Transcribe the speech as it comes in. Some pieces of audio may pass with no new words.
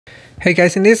Hey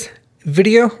guys, in this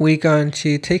video we're going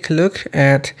to take a look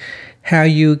at how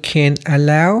you can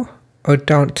allow or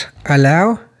don't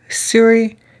allow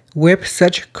Siri web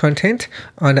search content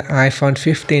on the iPhone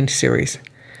 15 series.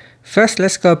 First,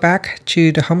 let's go back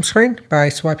to the home screen by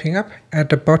swiping up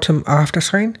at the bottom of the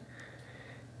screen.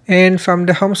 And from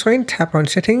the home screen, tap on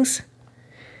Settings.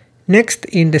 Next,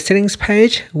 in the Settings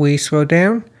page, we scroll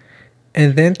down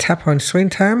and then tap on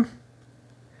Screen Time.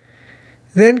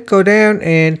 Then go down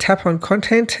and tap on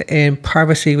Content and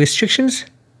Privacy Restrictions.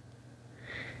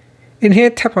 In here,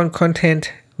 tap on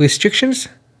Content Restrictions.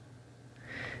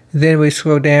 Then we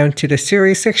scroll down to the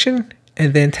Siri section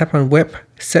and then tap on Web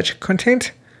Search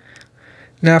Content.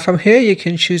 Now from here, you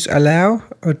can choose Allow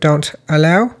or Don't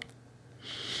Allow.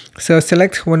 So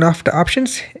select one of the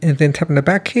options and then tap on the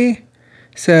back key.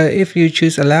 So if you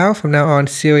choose Allow, from now on,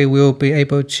 Siri will be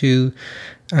able to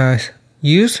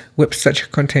use web search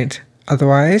content.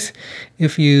 Otherwise,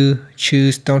 if you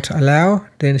choose Don't Allow,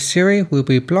 then Siri will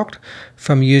be blocked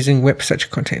from using web search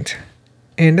content.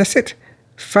 And that's it.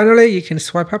 Finally, you can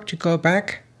swipe up to go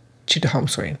back to the home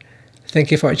screen. Thank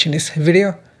you for watching this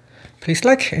video. Please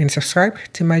like and subscribe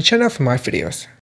to my channel for more videos.